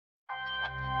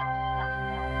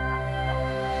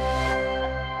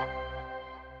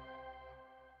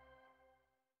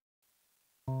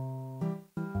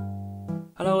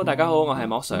Hello， 大家好，我係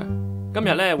莫 Sir。今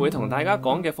日咧會同大家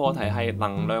講嘅課題係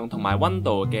能量同埋溫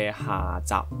度嘅下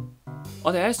集。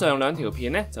我哋喺上兩條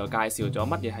片咧就介紹咗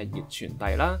乜嘢係熱傳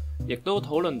遞啦，亦都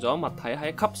討論咗物體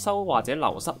喺吸收或者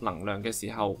流失能量嘅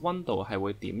時候，溫度係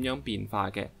會點樣變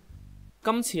化嘅。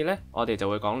今次咧我哋就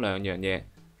會講兩樣嘢。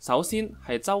首先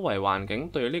係周圍環境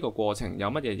對呢個過程有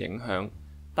乜嘢影響。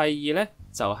第二咧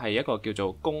就係一個叫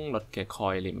做功率嘅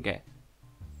概念嘅。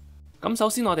咁首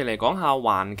先我哋嚟講下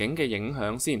環境嘅影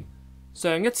響先。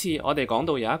上一次我哋講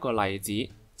到有一個例子，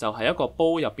就係一個煲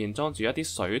入邊裝住一啲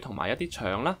水同埋一啲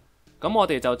腸啦。咁我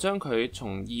哋就將佢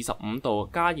從25度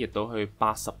加熱到去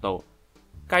80度，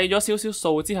計咗少少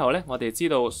數之後呢，我哋知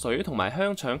道水同埋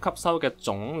香腸吸收嘅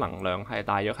總能量係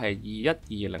大約係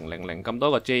21200咁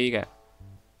多個 J 嘅。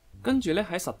跟住呢，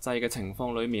喺實際嘅情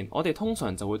況裏面，我哋通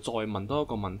常就會再問多一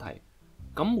個問題。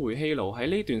咁煤氣爐喺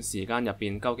呢段時間入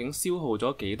邊究竟消耗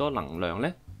咗幾多能量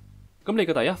呢？咁你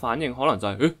嘅第一反應可能就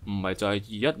係唔係就係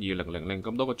21200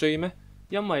咁多個 J 咩？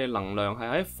因為能量係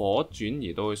喺火轉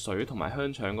移到去水同埋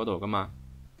香腸嗰度噶嘛。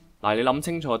嗱，你諗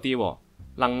清楚啲喎，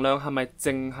能量係咪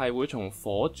淨係會從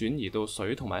火轉移到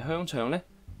水同埋香腸呢？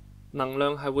能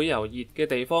量係會由熱嘅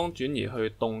地方轉移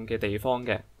去凍嘅地方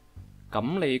嘅。咁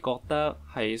你覺得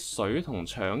係水同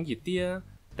腸熱啲啊，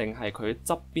定係佢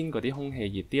側邊嗰啲空氣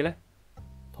熱啲呢？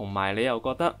同埋你又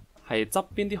覺得係側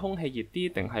邊啲空氣熱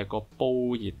啲定係個煲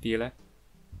熱啲呢？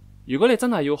如果你真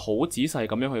係要好仔細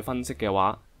咁樣去分析嘅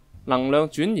話，能量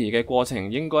轉移嘅過程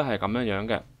應該係咁樣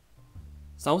嘅。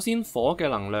首先，火嘅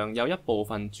能量有一部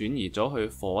分轉移咗去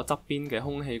火側邊嘅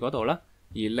空氣嗰度啦，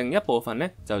而另一部分呢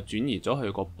就轉移咗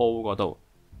去個煲嗰度。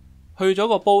去咗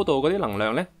個煲度嗰啲能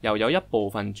量呢，又有一部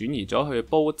分轉移咗去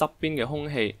煲側邊嘅空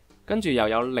氣，跟住又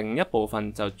有另一部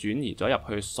分就轉移咗入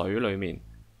去水裡面。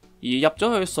而入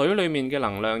咗去水裡面嘅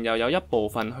能量又有一部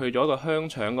分去咗個香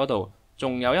腸嗰度，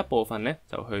仲有一部分呢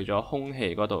就去咗空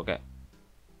氣嗰度嘅。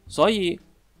所以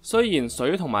雖然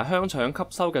水同埋香腸吸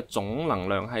收嘅總能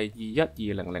量係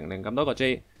21200咁多個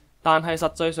J， 但係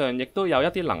實際上亦都有一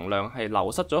啲能量係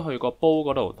流失咗去個煲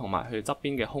嗰度同埋去側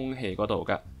邊嘅空氣嗰度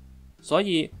嘅。所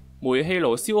以煤氣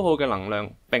爐消耗嘅能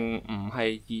量並唔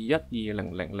係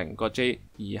21200個 J，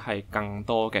 而係更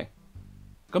多嘅。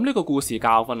咁呢個故事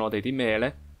教訓我哋啲咩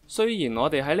呢？雖然我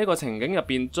哋喺呢個情景入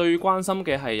邊最關心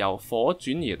嘅係由火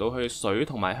轉移到去水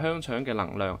同埋香腸嘅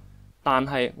能量，但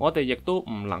係我哋亦都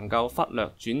唔能夠忽略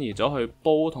轉移咗去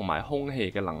煲同埋空氣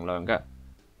嘅能量嘅。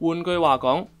換句話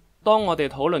講，當我哋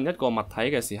討論一個物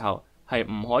體嘅時候，係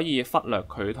唔可以忽略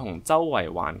佢同周圍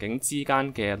環境之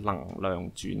間嘅能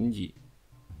量轉移。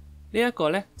呢一個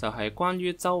呢，就係關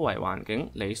於周圍環境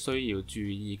你需要注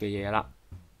意嘅嘢啦。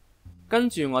跟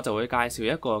住我就會介紹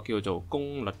一個叫做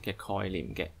功率嘅概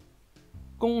念嘅。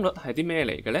功率係啲咩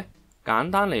嚟嘅呢？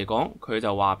簡單嚟講，佢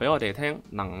就話俾我哋聽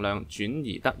能量轉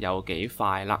移得有幾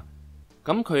快啦。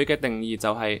咁佢嘅定義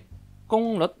就係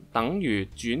功率等於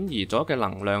轉移咗嘅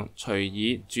能量除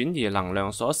以轉移能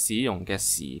量所使用嘅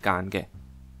時間嘅。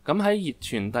咁喺熱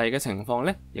傳遞嘅情況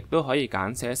呢，亦都可以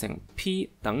簡寫成 P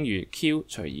等於 Q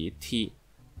除以 T。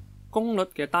功率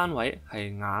嘅單位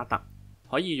係瓦特，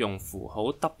可以用符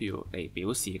號 W 嚟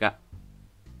表示嘅。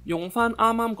用翻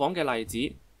啱啱講嘅例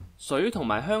子，水同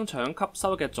埋香腸吸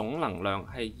收嘅總能量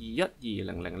係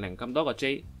21200咁多個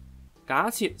J。假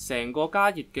設成個加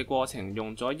熱嘅過程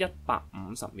用咗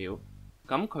150秒，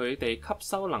咁佢哋吸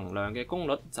收能量嘅功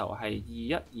率就係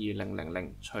21200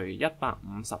除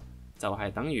150，就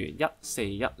係等於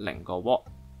1410個瓦。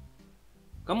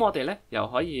咁我哋呢又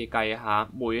可以計下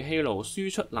煤氣爐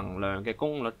輸出能量嘅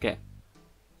功率嘅。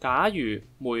假如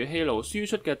煤氣爐輸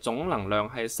出嘅總能量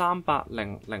係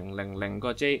3000000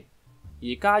個 J， 而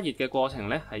加熱嘅過程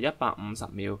呢係150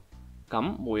秒，咁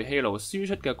煤氣爐輸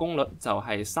出嘅功率就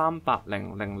係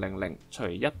3000000除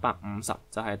150，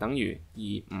就係等於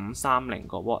2530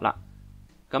個瓦啦。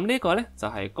咁呢個呢就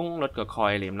係功率嘅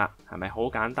概念啦，係咪好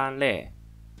簡單呢？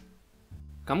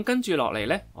咁跟住落嚟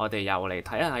呢，我哋又嚟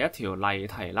睇下一條例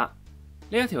題啦。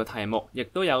呢一條題目亦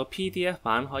都有 PDF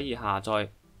版可以下載。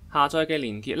下載嘅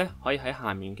連結咧，可以喺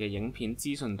下面嘅影片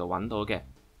資訊度揾到嘅。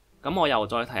咁我又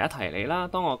再提一提你啦，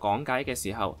當我講解嘅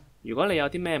時候，如果你有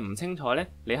啲咩唔清楚呢，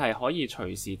你係可以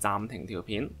隨時暫停條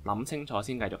片，諗清楚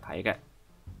先繼續睇嘅。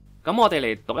咁我哋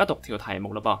嚟讀一讀條題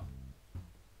目啦噃。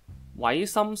韋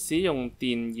森使用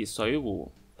電熱水壺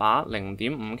把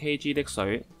 0.5 kg 的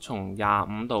水從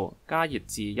25度加熱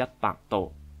至100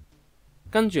度。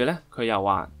跟住呢，佢又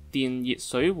話電熱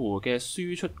水壺嘅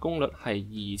輸出功率係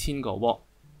2000個瓦。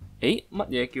乜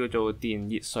嘢叫做電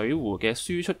熱水壺嘅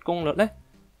輸出功率呢？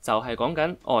就係講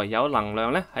緊有能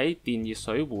量咧喺電熱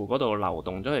水壺嗰度流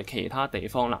動咗去其他地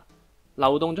方啦。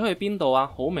流動咗去邊度啊？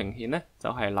好明顯呢，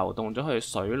就係流動咗去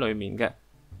水裡面嘅。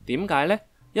點解呢？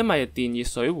因為電熱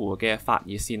水壺嘅發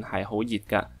熱線係好熱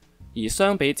㗎，而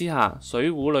相比之下，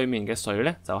水壺裡面嘅水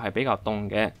呢就係比較凍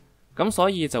嘅，咁所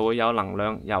以就會有能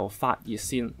量由發熱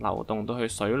線流動到去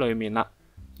水裡面啦。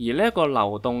而呢一個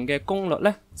流動嘅功率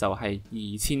呢，就係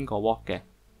2000個瓦嘅。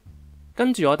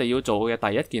跟住我哋要做嘅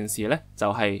第一件事呢，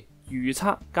就係預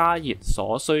測加熱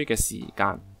所需嘅時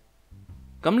間。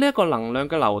咁呢一個能量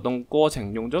嘅流動過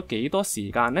程用咗幾多時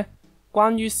間呢？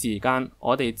關於時間，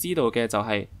我哋知道嘅就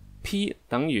係 P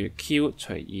等於 Q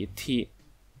除以 T。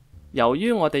由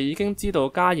於我哋已經知道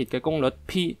加熱嘅功率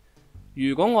P，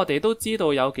 如果我哋都知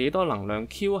道有幾多能量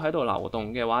Q 喺度流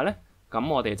動嘅話呢，咁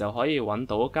我哋就可以揾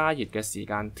到加熱嘅時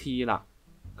間 T 啦。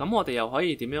咁我哋又可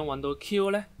以點樣揾到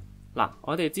Q 呢？嗱，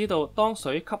我哋知道當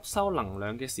水吸收能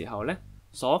量嘅時候呢，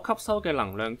所吸收嘅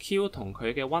能量 Q 同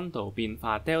佢嘅溫度變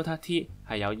化 delta T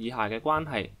係有以下嘅關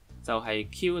係，就係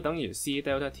Q 等於 C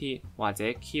delta T 或者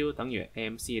Q 等於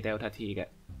MC delta T 嘅。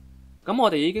咁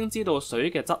我哋已經知道水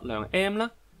嘅質量 M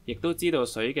啦，亦都知道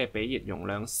水嘅比熱容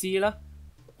量 C 啦，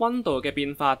溫度嘅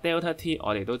變化 delta T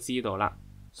我哋都知道啦，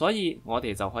所以我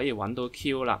哋就可以揾到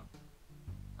Q 啦。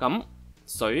咁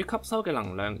水吸收嘅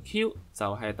能量 Q 就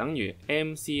係等於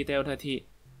MC delta T，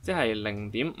 即係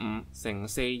 0.5 乘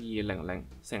4200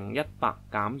乘100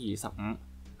減25，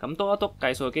咁多一篤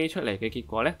計數機出嚟嘅結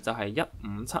果呢，就係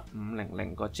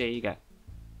157,500個 J 嘅。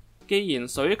既然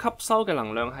水吸收嘅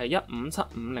能量係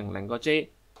157,500個 J，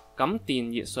 咁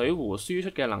電熱水壺輸出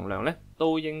嘅能量呢，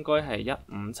都應該係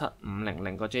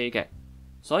157,500個 J 嘅。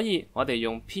所以我哋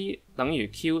用 P 等於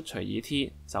Q 除以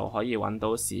T 就可以揾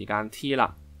到時間 T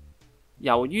啦。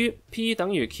由於 P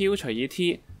等於 Q 除以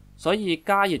T， 所以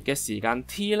加熱嘅時間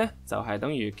T 呢，就係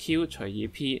等於 Q 除以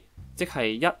P， 即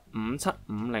係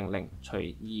157,500除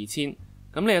2000。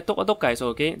咁你篤一篤計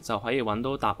數機就可以揾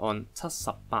到答案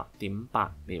 78.8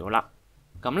 秒啦。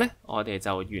咁呢，我哋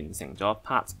就完成咗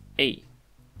Part A。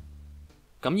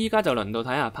咁依家就輪到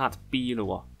睇下 Part B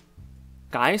咯。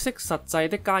解釋實際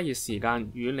的加熱時間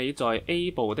與你在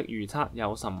A 步的預測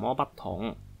有什麼不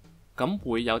同？咁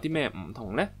會有啲咩唔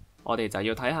同呢？我哋就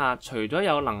要睇下，除咗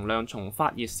有能量從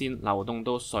發熱線流動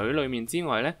到水裡面之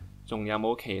外呢，仲有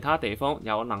冇其他地方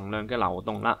有能量嘅流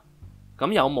動啦？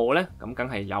咁有冇呢？咁梗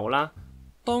係有啦。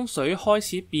當水開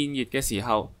始變熱嘅時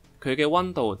候，佢嘅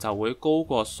溫度就會高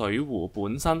過水壺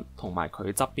本身同埋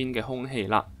佢側邊嘅空氣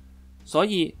啦，所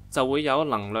以就會有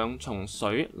能量從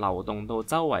水流動到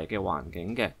周圍嘅環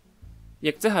境嘅，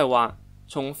亦即係話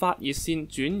從發熱線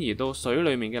轉移到水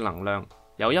裡面嘅能量，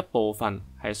有一部分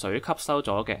係水吸收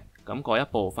咗嘅。咁嗰一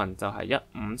部分就係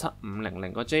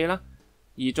157,500個 J 啦，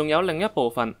而仲有另一部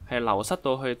分係流失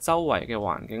到去周圍嘅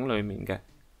環境裡面嘅，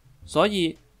所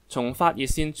以從發熱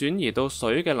線轉移到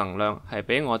水嘅能量係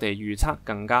比我哋預測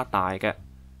更加大嘅。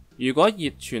如果熱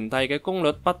傳遞嘅功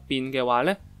率不變嘅話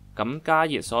呢，咁加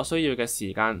熱所需要嘅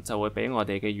時間就會比我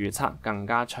哋嘅預測更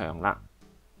加長啦。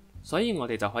所以我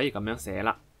哋就可以咁樣寫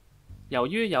啦。由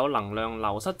於有能量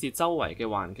流失至周圍嘅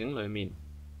環境裡面，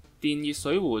電熱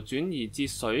水壺轉移至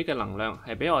水嘅能量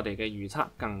係比我哋嘅預測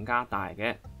更加大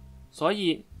嘅，所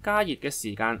以加熱嘅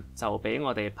時間就比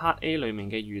我哋 Part A 裡面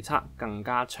嘅預測更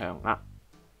加長啦。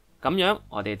咁樣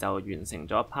我哋就完成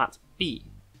咗 Part B，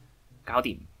 搞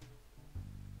掂。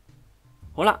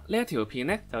好啦，呢一條片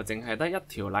呢就淨係得一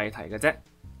條例題嘅啫，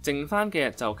剩翻嘅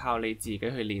就靠你自己去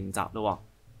練習咯。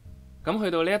咁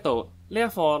去到呢一度，呢一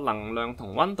課能量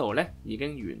同溫度呢已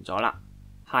經完咗啦。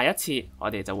下一次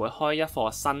我哋就會開一課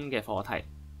新嘅課題，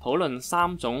討論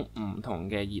3種唔同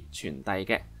嘅熱傳遞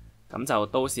嘅，咁就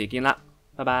到時見啦，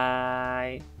拜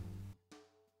拜。